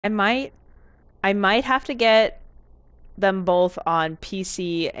I might I might have to get them both on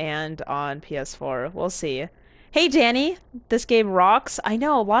PC and on PS4. We'll see. Hey Danny, this game rocks. I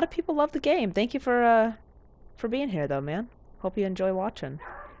know a lot of people love the game. Thank you for being here though, man. Hope you enjoy watching.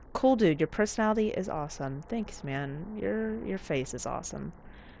 Cool dude, your personality is awesome. Thanks, man. Your face is awesome.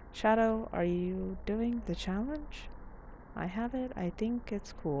 Shadow, are you doing the challenge? I have it. I think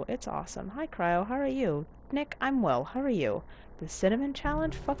it's cool. It's awesome. Hi Cryo, how are you? Nick, I'm well. How are you? The cinnamon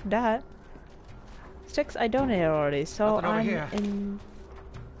challenge? Fuck that. Sticks, I donated already, so Nothing over I'm here.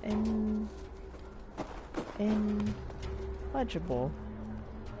 in legible.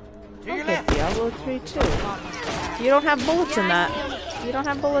 To your Okay, left. Diablo 3 too. You don't have bullets in that. You don't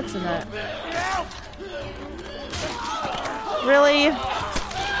have bullets in that. Really?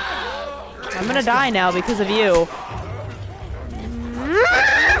 I'm gonna die now because of you.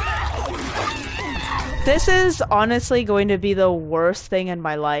 This is honestly going to be the worst thing in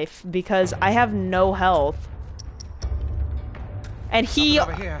my life because I have no health. And he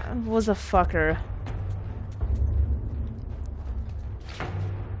was a fucker.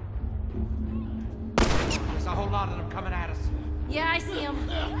 There's a whole lot of them coming at us. Yeah, I see him.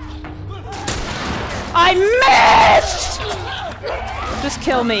 I missed! Just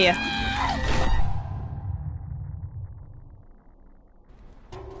kill me.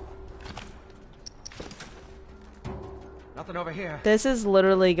 Nothing over here. This is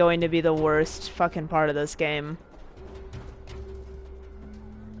literally going to be the worst fucking part of this game.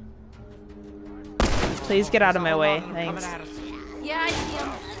 Please get out of my way. Thanks. Yeah, I see him.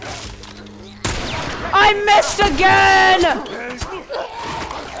 I missed again!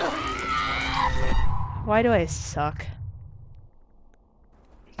 Why do I suck?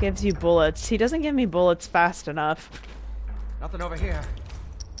 He gives you bullets. He doesn't give me bullets fast enough. Nothing over here.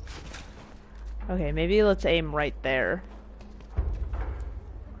 Okay, maybe let's aim right there.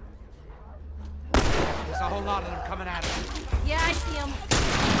 There's a whole lot of them coming at us. Yeah, I see him.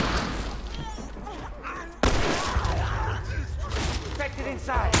 Infected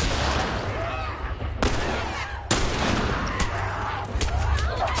inside.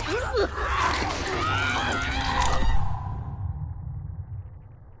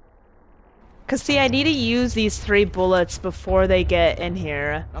 Cause see, I need to use these 3 bullets before they get in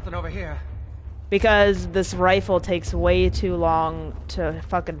here. Nothing over here. Because this rifle takes way too long to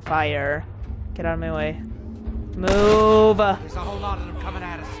fucking fire. Get out of my way. Move! There's a whole lot of them coming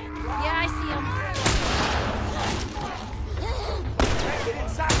at us. Yeah, I see him. Infected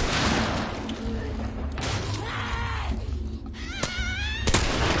inside.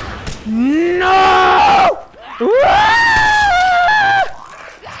 No!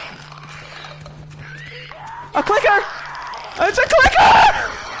 A clicker! It's a clicker!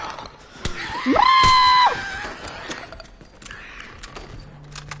 No!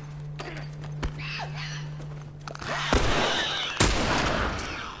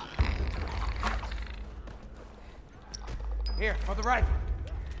 Here, for the rifle.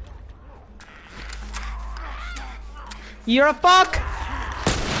 You're a fuck!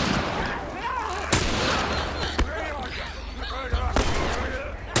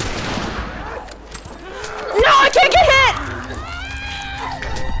 No, I can't get hit!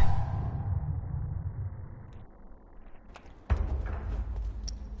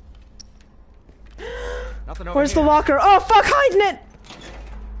 Nothing over Where's here. the locker? Oh, fuck, hiding it!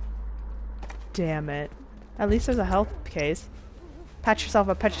 Damn it. At least there's a health case. Patch yourself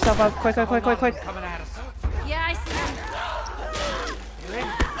up, quick, quick, quick, quick, quick. Coming at us. Yeah, I see him. You in?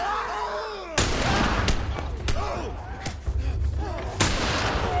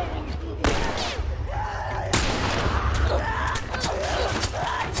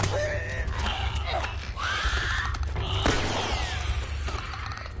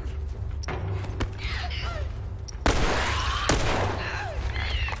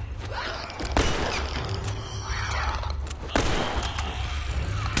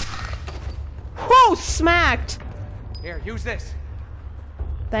 Whoa, smacked! Here, use this.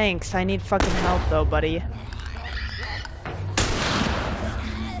 Thanks, I need fucking help though, buddy.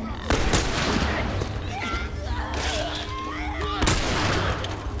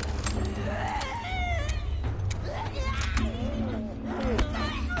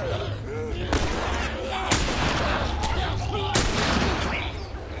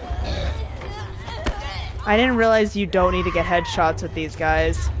 I didn't realize you don't need to get headshots with these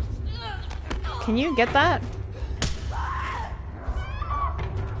guys. Can you get that?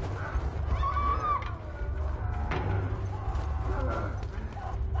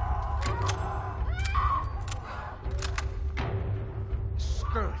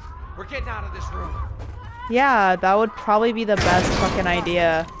 Screw it. We're getting out of this room. Yeah, that would probably be the best fucking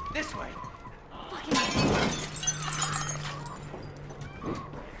idea. This way.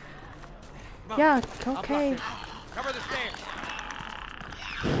 Come on. Yeah, I'll block okay. this. Cover the stairs.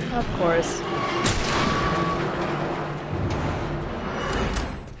 Of course.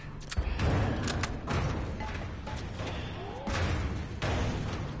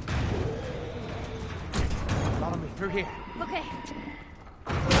 Follow me through here. Okay.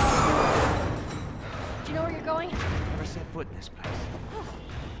 Do you know where you're going? Never set foot in this place.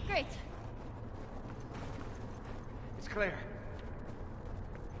 Great. It's clear.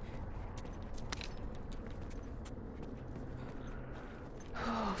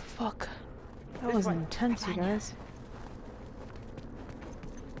 Oh, fuck. That This was way. intense, you guys.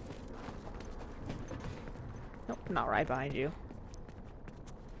 Nope, not right behind you.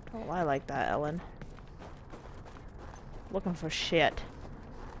 Don't lie like that, Ellen. Looking for shit.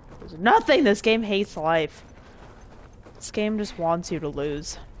 There's nothing! This game hates life. This game just wants you to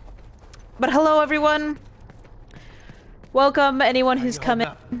lose. But hello, everyone! Welcome, anyone who's come in.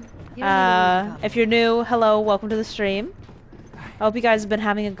 If you're new, hello, welcome to the stream. I hope you guys have been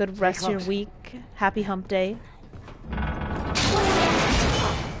having a good rest of your week. Happy hump day.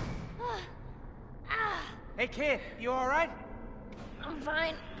 Hey kid, you alright? I'm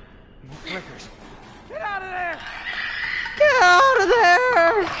fine. More flickers. Get out of there! Get out of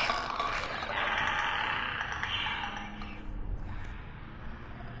there!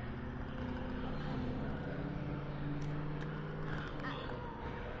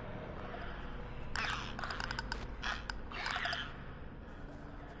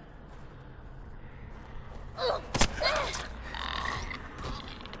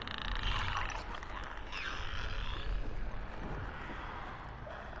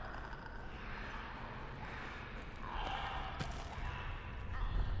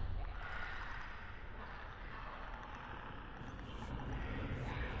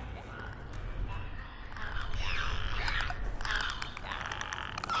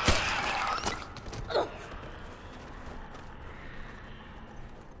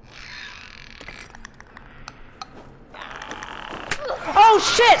 Oh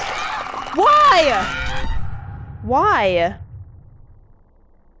shit! Why? Why?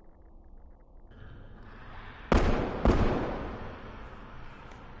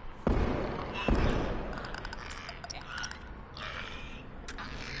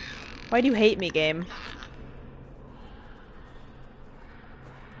 Why do you hate me, game?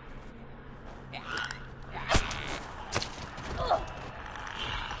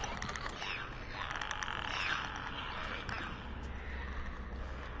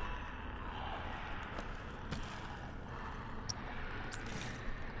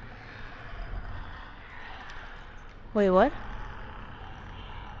 Wait, what?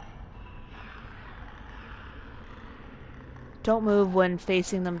 Don't move when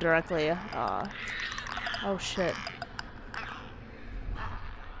facing them directly. Oh shit.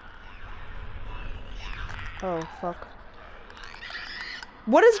 Oh, fuck.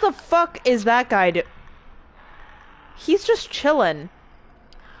 What is the fuck is that guy do? He's just chillin'.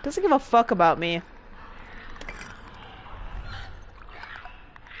 Doesn't give a fuck about me.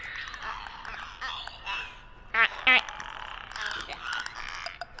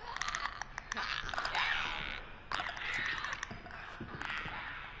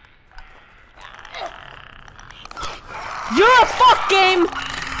 You're a fuck game!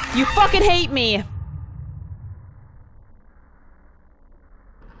 You fucking hate me!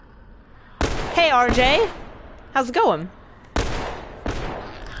 Hey RJ! How's it going?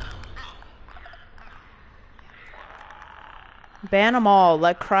 Ban them all,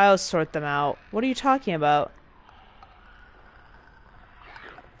 let Cryos sort them out. What are you talking about?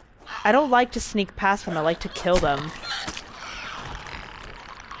 I don't like to sneak past them, I like to kill them.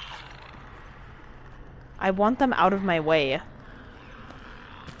 I want them out of my way.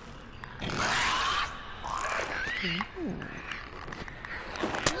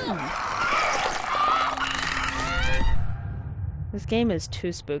 This game is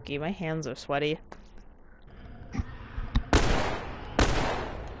too spooky. My hands are sweaty.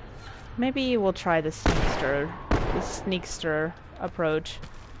 Maybe we'll try the sneakster approach.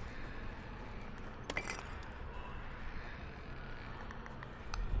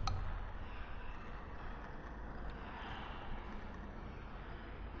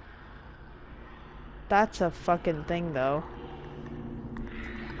 That's a fucking thing, though.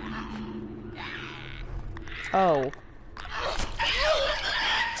 Oh.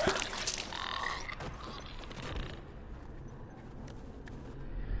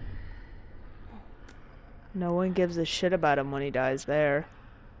 No one gives a shit about him when he dies there.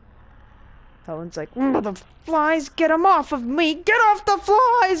 That one's like, the flies, get them off of me! Get off the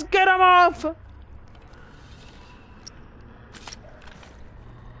flies! Get them off!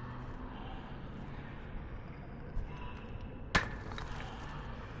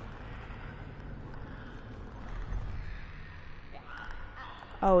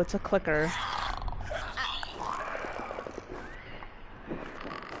 Oh, it's a clicker.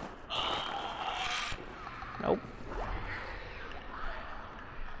 Nope.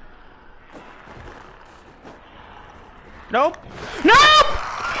 Nope! Nope!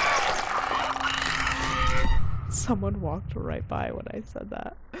 Someone walked right by when I said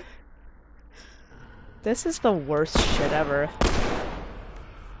that. This is the worst shit ever.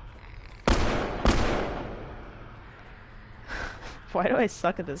 Why do I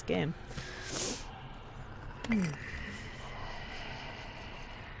suck at this game?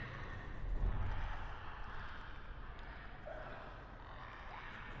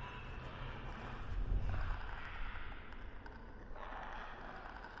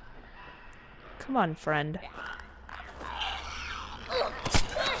 Come on, friend.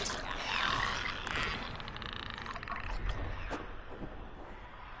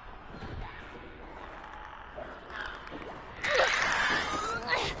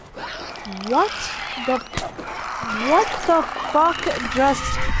 What the fuck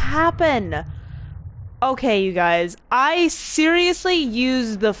just happened? Okay, you guys, I seriously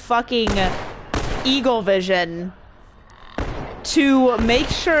used the fucking eagle vision to make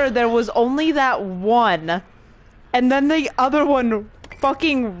sure there was only that one, and then the other one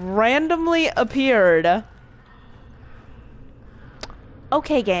fucking randomly appeared.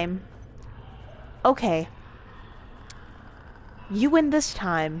 Okay, game. Okay. You win this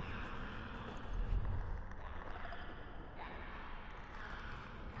time.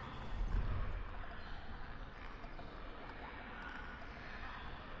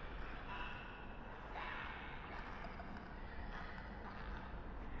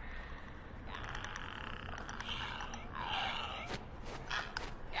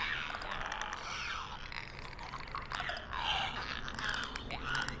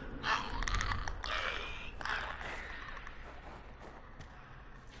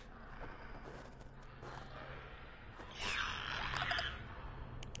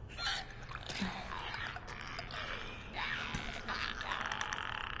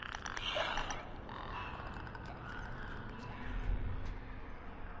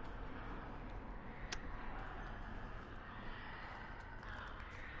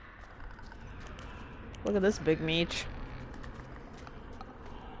 Look at this big meech.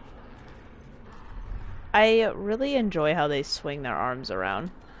 I really enjoy how they swing their arms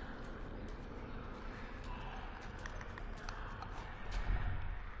around.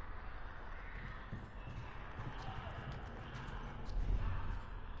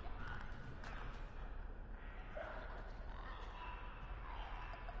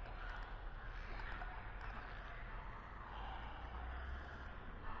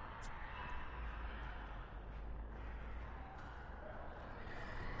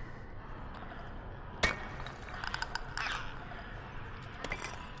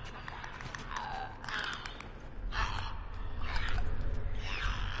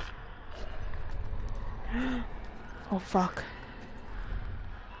 Oh, fuck.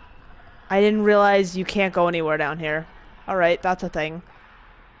 I didn't realize you can't go anywhere down here. Alright, that's a thing.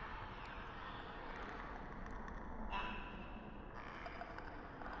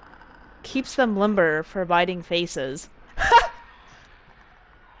 Keeps them limber for biting faces.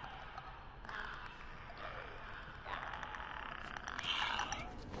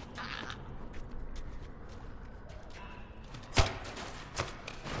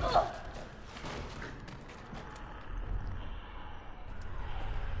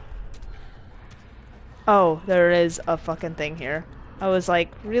 Oh, there is a fucking thing here. I was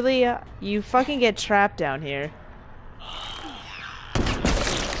like, really? You fucking get trapped down here.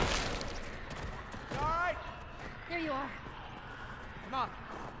 Alright? There you are. Come on.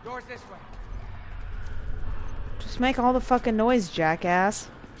 Door's this way. Just make all the fucking noise, jackass.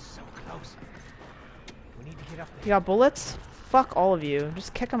 So close. We need to get up there. You got bullets? Fuck all of you.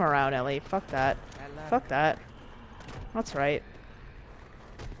 Just kick them around, Ellie. Fuck that. Fuck that. That's right.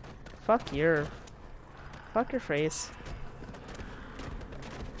 Fuck your face.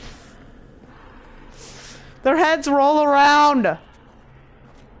 Their heads roll around!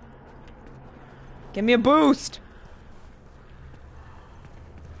 Give me a boost!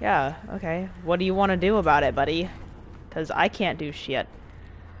 Yeah, okay. What do you want to do about it, buddy? Because I can't do shit.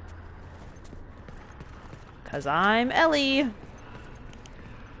 Because I'm Ellie!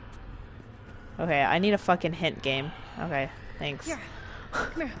 Okay, I need a fucking hint game. Okay, thanks. Here.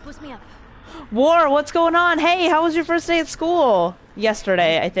 Come here. Boost me up. War, what's going on? Hey, how was your first day at school?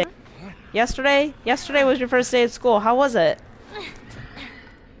 Yesterday, I think. Yesterday? Yesterday was your first day at school. How was it?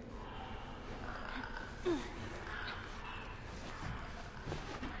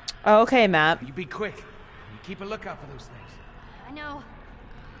 Okay, Matt. You be quick. You keep a lookout for those things. I know.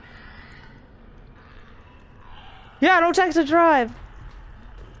 Yeah, don't text and drive.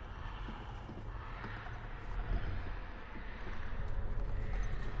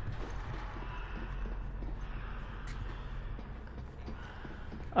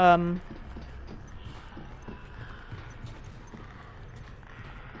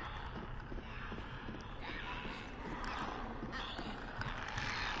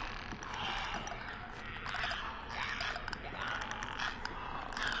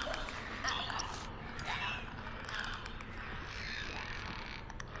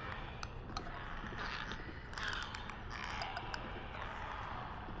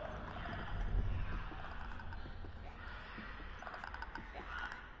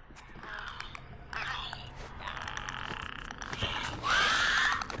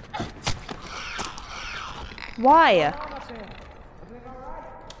 Why?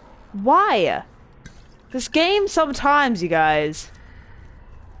 Why? This game sometimes, you guys.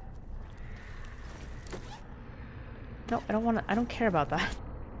 No, I don't want to. I don't care about that.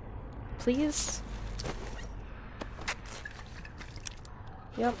 Please?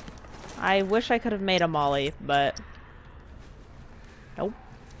 Yep. I wish I could have made a molly, but... Nope.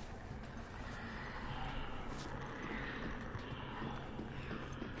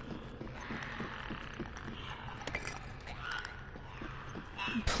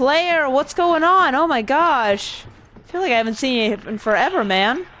 Player, what's going on? Oh my gosh. I feel like I haven't seen you in forever,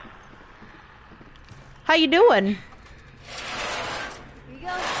 man. How you doing? Here you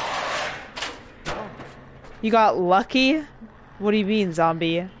go. You got lucky? What do you mean,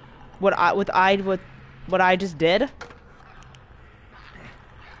 zombie? What I just did?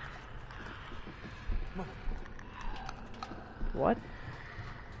 What?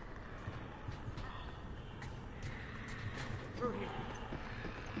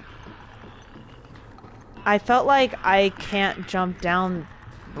 I felt like I can't jump down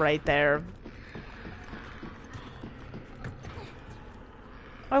right there.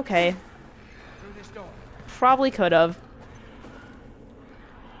 Okay. Through this door. Probably could have.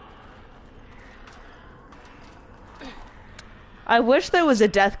 I wish there was a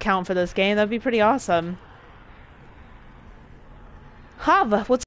death count for this game. That'd be pretty awesome. Hav, what's